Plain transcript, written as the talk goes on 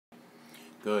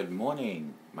Good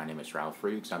morning. My name is Ralf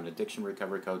Friedrichs. I'm an addiction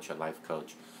recovery coach, a life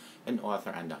coach, an author,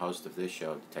 and the host of this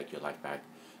show, the Take Your Life Back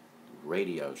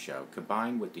radio show,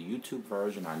 combined with the YouTube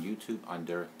version on YouTube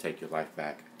under Take Your Life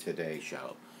Back Today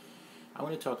show. I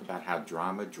want to talk about how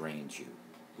drama drains you.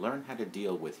 Learn how to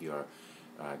deal with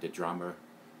the drama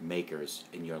makers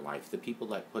in your life, the people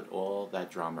that put all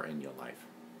that drama in your life.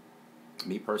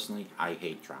 Me personally, I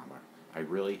hate drama. I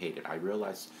really hate it. I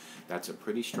realize that's a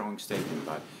pretty strong statement,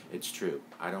 but it's true.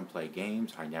 I don't play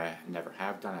games. I never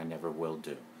have done. I never will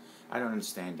do. I don't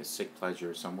understand the sick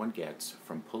pleasure someone gets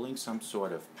from pulling some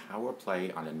sort of power play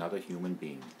on another human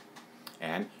being.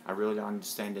 And I really don't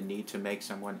understand the need to make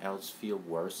someone else feel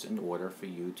worse in order for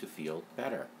you to feel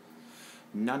better.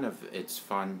 None of it's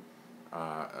fun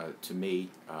to me.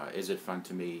 Is it fun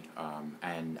to me?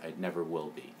 And it never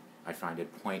will be. I find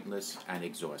it pointless and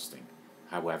exhausting.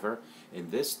 However, in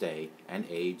this day and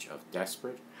age of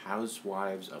desperate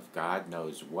housewives of God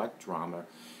knows what drama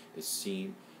is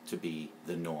seen to be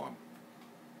the norm.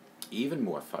 Even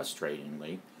more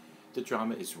frustratingly, the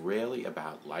drama is rarely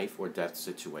about life or death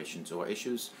situations or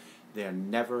issues. They're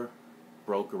never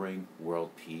brokering world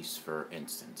peace, for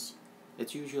instance.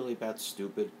 It's usually about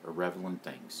stupid, irrelevant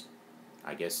things.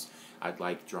 I guess I'd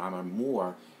like drama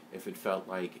more if it felt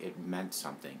like it meant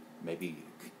something, maybe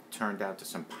turned out to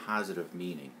some positive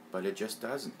meaning, but it just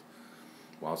doesn't.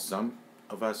 While some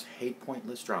of us hate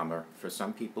pointless drama, for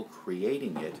some people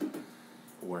creating it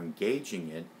or engaging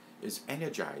in it is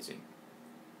energizing.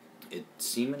 It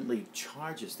seemingly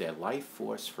charges their life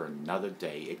force for another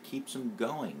day. It keeps them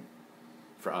going.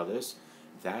 For others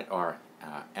that are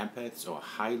empaths or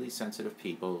highly sensitive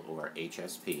people or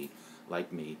HSP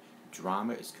like me,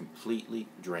 drama is completely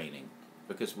draining,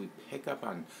 because we pick up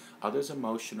on others'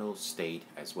 emotional state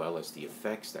as well as the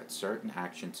effects that certain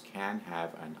actions can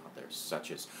have on others,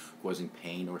 such as causing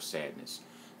pain or sadness.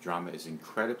 Drama is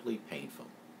incredibly painful.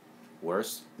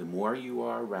 Worse, the more you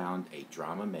are around a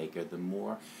drama maker, the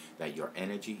more that your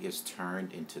energy is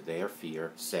turned into their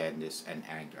fear, sadness, and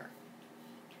anger.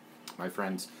 My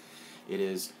friends, it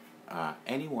is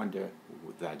any wonder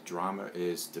that drama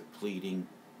is depleting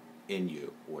in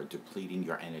you or depleting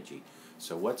your energy.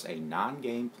 So what's a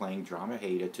non-game playing drama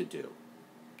hater to do?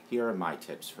 Here are my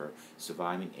tips for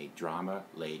surviving a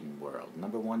drama-laden world.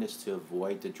 Number one is to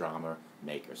avoid the drama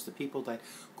makers, the people that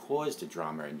cause the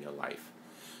drama in your life.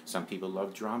 Some people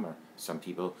love drama. Some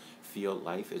people feel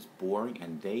life is boring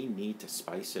and they need to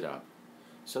spice it up.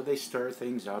 So they stir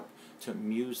things up to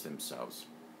amuse themselves.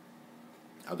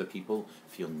 Other people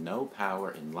feel no power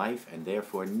in life and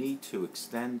therefore need to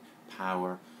extend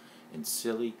power in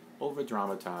silly,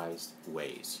 over-dramatized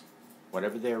ways.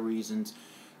 Whatever their reasons,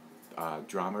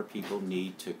 drama people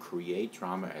need to create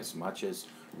drama as much as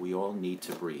we all need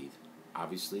to breathe.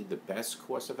 Obviously, the best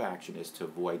course of action is to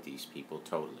avoid these people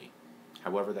totally.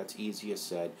 However, that's easier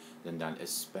said than done,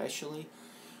 especially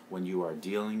when you are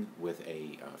dealing with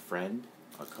a friend,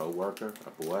 a coworker,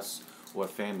 a boss, or a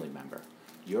family member.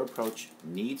 Your approach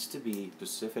needs to be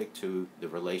specific to the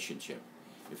relationship.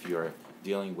 If you're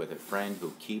dealing with a friend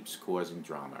who keeps causing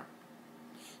drama,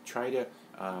 try to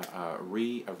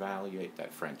reevaluate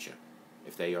that friendship.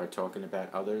 If they are talking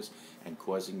about others and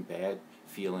causing bad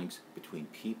feelings between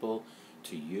people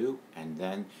to you, and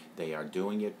then they are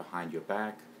doing it behind your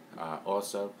back,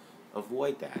 also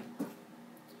avoid that.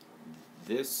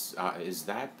 This is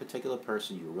that particular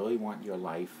person you really want in your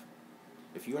life.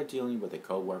 If you are dealing with a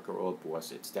coworker or a boss,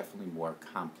 it's definitely more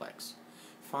complex.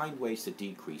 Find ways to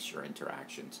decrease your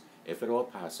interactions, if at all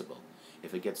possible.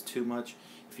 If it gets too much,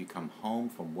 if you come home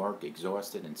from work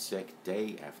exhausted and sick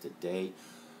day after day,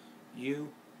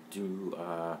 you do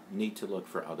need to look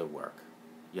for other work.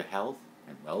 Your health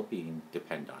and well-being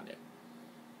depend on it.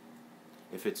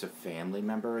 If it's a family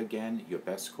member again, your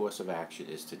best course of action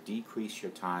is to decrease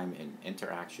your time in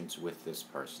interactions with this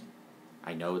person.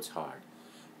 I know it's hard,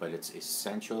 but it's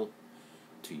essential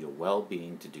to your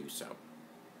well-being to do so.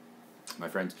 My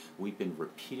friends, we've been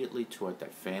repeatedly taught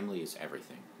that family is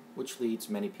everything, which leads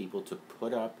many people to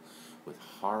put up with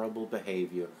horrible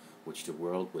behavior which the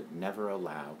world would never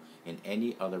allow in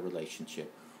any other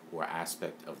relationship or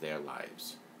aspect of their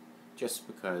lives. Just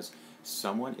because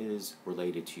someone is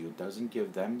related to you doesn't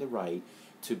give them the right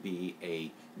to be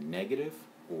a negative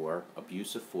or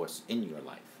abusive force in your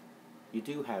life. You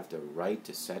do have the right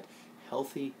to set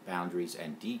healthy boundaries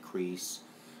and decrease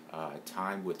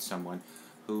time with someone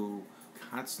who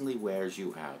constantly wears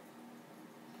you out.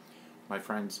 My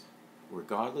friends,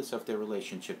 regardless of their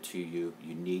relationship to you,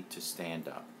 you need to stand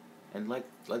up and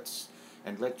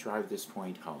let drive this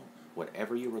point home.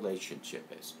 Whatever your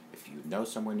relationship is, if you know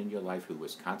someone in your life who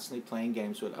is constantly playing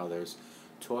games with others,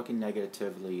 talking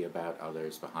negatively about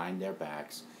others behind their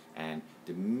backs and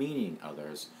demeaning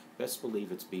others, best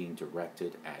believe it's being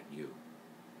directed at you.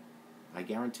 I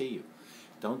guarantee you.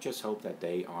 Don't just hope that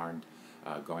they aren't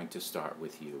going to start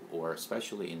with you, or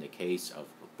especially in the case of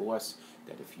a boss,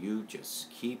 that if you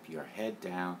just keep your head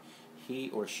down, he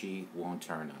or she won't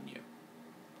turn on you.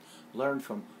 Learn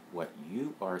from what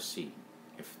you are seeing.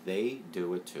 If they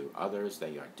do it to others,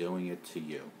 they are doing it to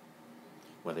you.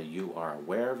 Whether you are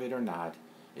aware of it or not,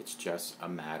 it's just a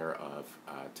matter of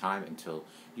time until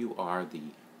you are the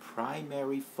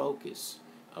primary focus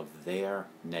of their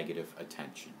negative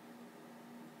attention.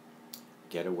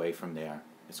 Get away from there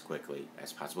as quickly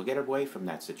as possible. Get away from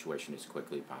that situation as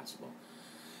quickly as possible.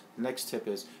 The next tip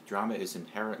is, drama is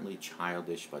inherently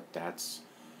childish, but that's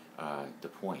the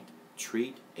point.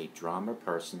 Treat a drama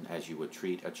person as you would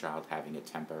treat a child having a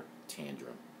temper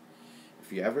tantrum.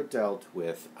 If you ever dealt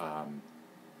with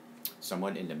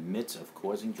someone in the midst of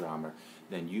causing drama,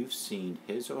 then you've seen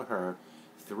his or her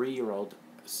 3-year-old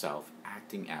self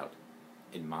acting out.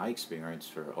 In my experience,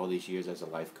 for all these years as a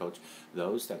life coach,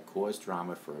 those that cause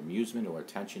drama for amusement or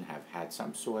attention have had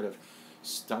some sort of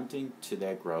stunting to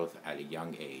their growth at a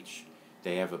young age.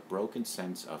 They have a broken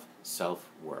sense of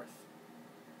self-worth.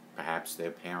 Perhaps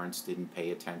their parents didn't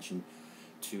pay attention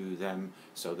to them,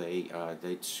 so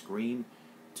they'd scream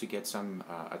to get some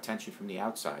attention from the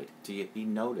outside, to be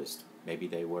noticed. Maybe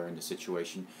they were in a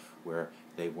situation where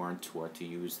they weren't taught to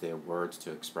use their words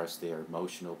to express their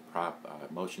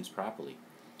emotions properly.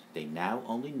 They now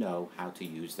only know how to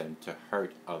use them to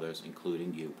hurt others,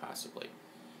 including you possibly.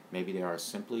 Maybe they are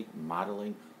simply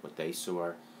modeling what they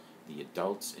saw the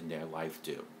adults in their life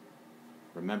do.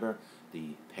 Remember,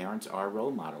 the parents are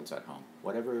role models at home.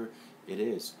 Whatever it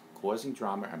is, causing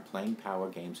drama and playing power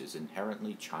games is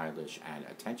inherently childish and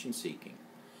attention-seeking.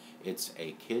 It's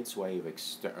a kid's way of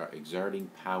exerting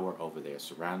power over their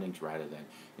surroundings rather than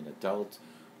an adult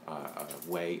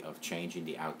way of changing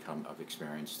the outcome of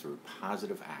experience through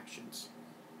positive actions.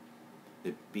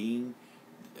 That being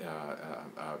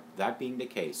the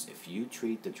case, if you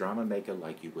treat the drama maker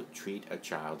like you would treat a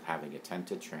child having a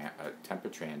temper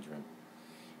tantrum,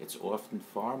 it's often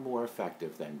far more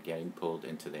effective than getting pulled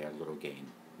into their little game.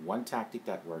 One tactic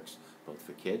that works both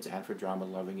for kids and for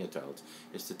drama-loving adults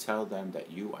is to tell them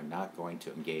that you are not going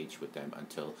to engage with them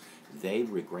until they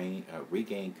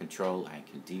regain control and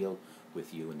can deal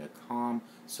with you in a calm,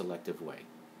 selective way.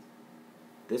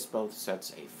 This both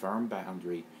sets a firm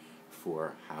boundary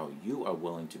for how you are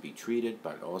willing to be treated,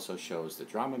 but also shows the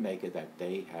drama maker that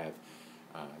they have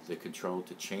the control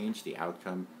to change the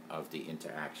outcome of the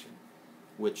interaction,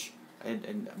 which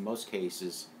in most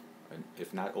cases,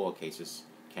 if not all cases,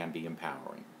 can be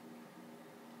empowering.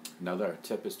 Another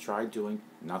tip is try doing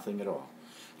nothing at all.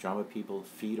 Drama people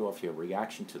feed off your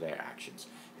reaction to their actions.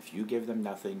 If you give them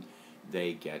nothing,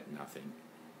 they get nothing.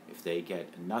 If they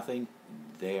get nothing,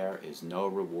 there is no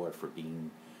reward for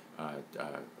being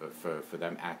for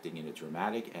them acting in a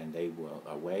dramatic and they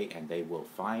will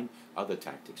find other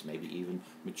tactics, maybe even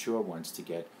mature ones, to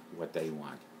get what they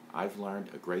want. I've learned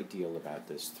a great deal about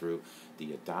this through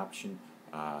the adoption,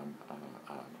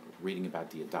 reading about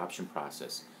the adoption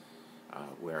process,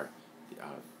 where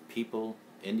people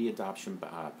in the adoption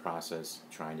process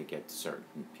trying to get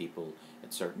certain people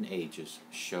at certain ages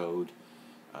showed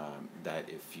that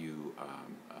if you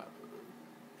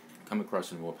come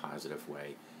across in a more positive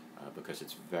way, because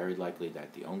it's very likely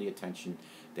that the only attention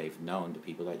they've known, the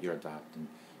people that you're adopting,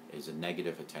 is a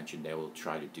negative attention, they will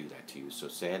try to do that to you. So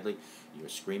sadly, you're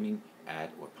screaming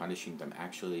at or punishing them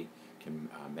actually can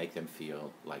make them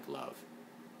feel like love.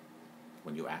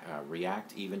 When you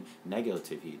react even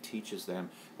negatively, it teaches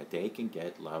them that they can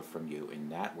get love from you in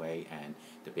that way, and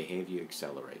the behavior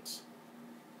accelerates.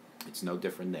 It's no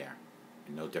different there,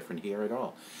 and no different here at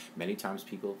all. Many times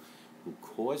people who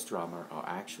cause drama are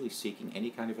actually seeking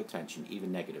any kind of attention,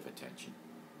 even negative attention.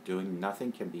 Doing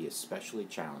nothing can be especially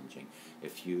challenging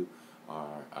if you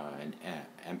are an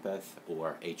empath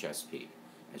or HSP,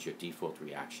 as your default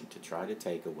reaction, to try to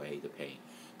take away the pain,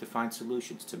 to find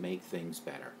solutions to make things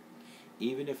better,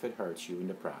 even if it hurts you in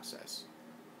the process.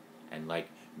 And like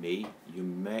me, you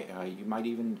might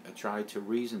even try to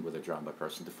reason with a drama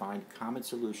person to find a common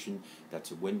solution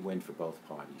that's a win-win for both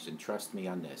parties. And trust me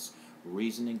on this,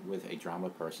 reasoning with a drama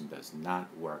person does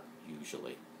not work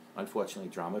usually. Unfortunately,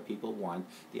 drama people want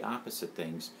the opposite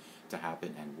things to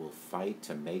happen and will fight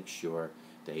to make sure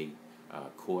they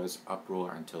cause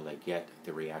uproar until they get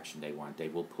the reaction they want. They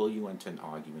will pull you into an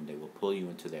argument. They will pull you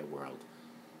into their world.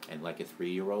 And like a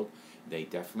 3-year-old, they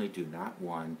definitely do not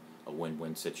want a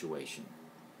win-win situation.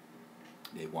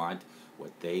 They want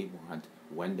what they want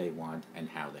when they want and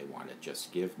how they want it.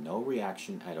 Just give no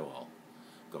reaction at all.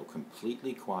 Go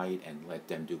completely quiet and let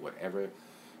them do whatever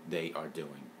they are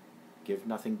doing. Give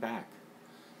nothing back.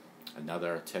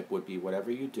 Another tip would be,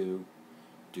 whatever you do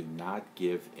not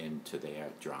give in to their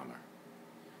drama.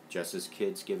 Just as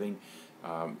kids giving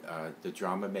the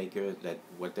drama maker that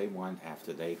what they want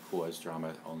after they cause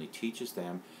drama only teaches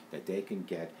them that they can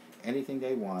get anything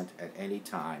they want at any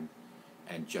time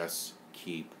and just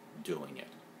keep doing it.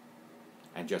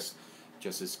 And just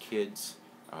as kids,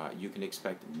 you can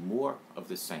expect more of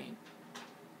the same.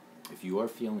 If you are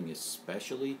feeling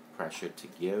especially pressured to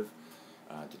give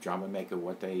the drama maker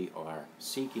what they are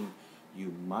seeking,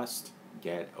 you must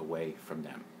get away from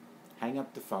them. Hang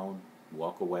up the phone,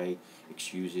 walk away,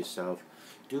 excuse yourself,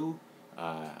 do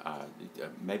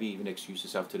maybe even excuse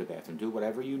yourself to the bathroom. Do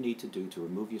whatever you need to do to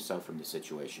remove yourself from the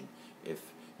situation. If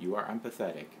you are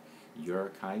empathetic,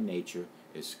 your kind nature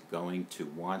is going to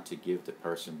want to give the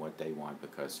person what they want,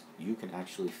 because you can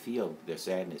actually feel their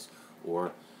sadness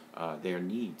or their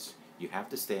needs. You have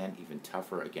to stand even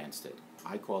tougher against it.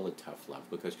 I call it tough love,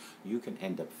 because you can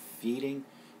end up feeding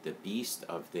the beast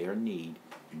of their need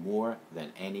more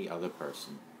than any other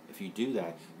person. If you do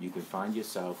that, you can find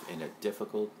yourself in a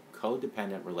difficult,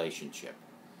 codependent relationship.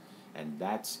 And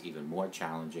that's even more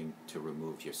challenging to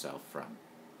remove yourself from.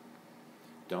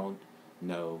 Don't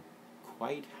know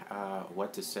quite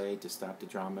what to say to stop the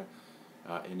drama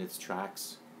in its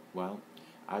tracks? Well,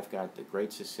 I've got the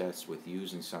great success with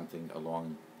using something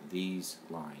along these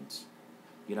lines.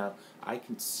 You know, I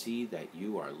can see that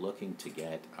you are looking to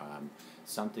get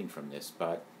something from this,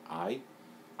 but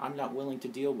I'm not willing to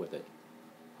deal with it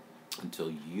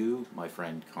until you, my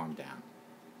friend, calm down.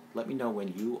 Let me know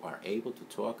when you are able to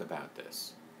talk about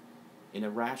this in a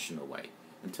rational way.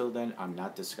 Until then, I'm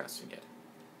not discussing it.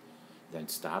 Then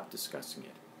stop discussing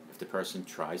it. If the person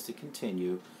tries to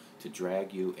continue to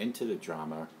drag you into the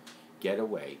drama, get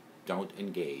away. Don't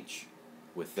engage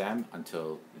with them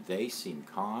until they seem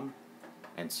calm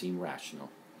and seem rational.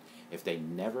 If they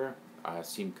never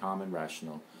seem calm and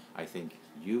rational, I think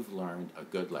you've learned a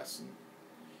good lesson.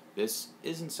 This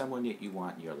isn't someone that you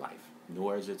want in your life,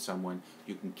 nor is it someone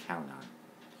you can count on.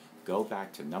 Go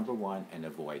back to number one and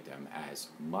avoid them as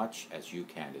much as you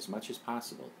can, as much as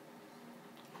possible.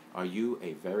 Are you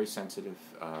a very sensitive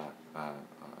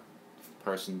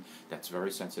person that's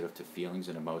very sensitive to feelings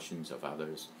and emotions of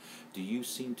others? Do you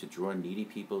seem to draw needy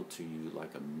people to you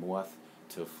like a moth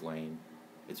to a flame?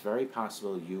 It's very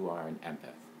possible you are an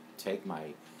empath. Take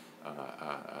my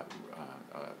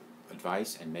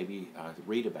advice and maybe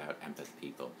read about empath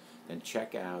people. Then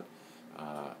check out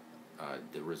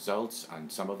the results on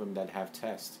some of them that have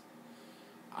tests.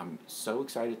 I'm so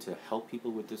excited to help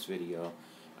people with this video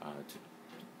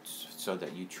so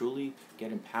that you truly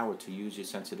get empowered to use your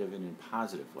sensitivity in a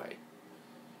positive way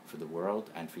for the world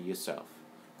and for yourself.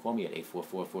 Call me at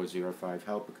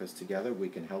 844-405-HELP, because together we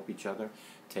can help each other,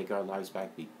 take our lives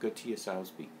back, be good to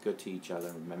yourselves, be good to each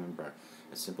other. Remember,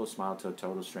 a simple smile to a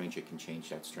total stranger can change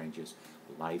that stranger's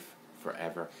life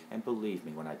forever. And believe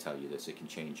me when I tell you this, it can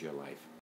change your life.